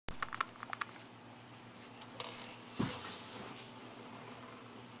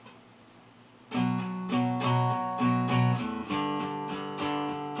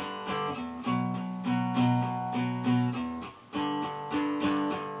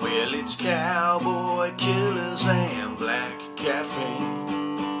Well, it's cowboy killers and black caffeine.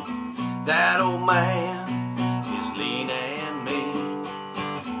 That old man is lean and mean.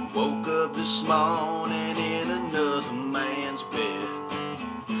 Woke up this morning in another man's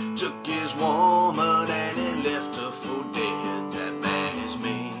bed. Took his woman and he left her for dead. That man is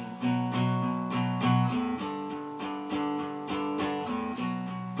me.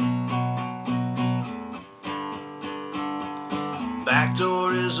 Back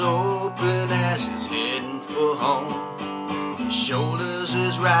door is open as he's heading for home. He shoulders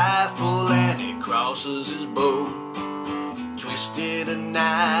his rifle and he crosses his bow. Twisted a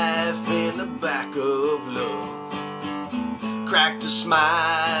knife in the back of love. Cracked a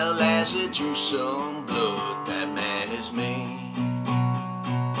smile as he drew some blood. That man is me.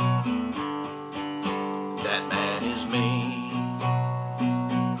 That man is me.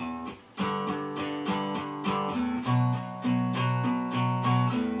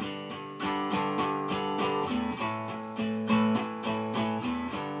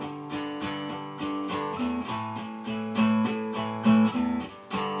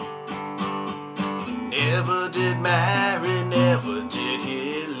 Never did marry, never did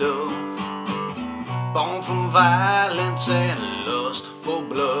he love. Born from violence and a lust for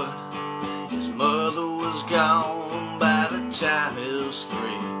blood. His mother was gone by the time he was 3.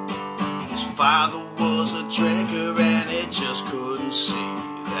 His father was a drinker and he just couldn't see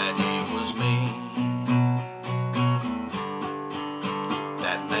that he was me.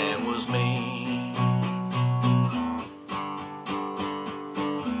 That man was me.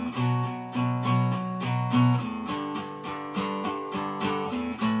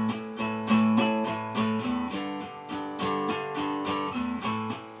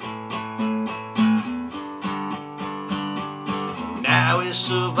 Now he's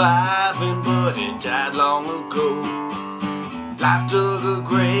surviving, but he died long ago. Life dug a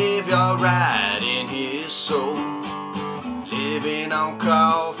graveyard right in his soul. Living on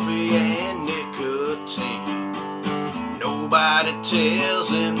coffee and nicotine. Nobody tells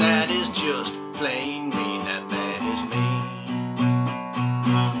him that he's just plain mean.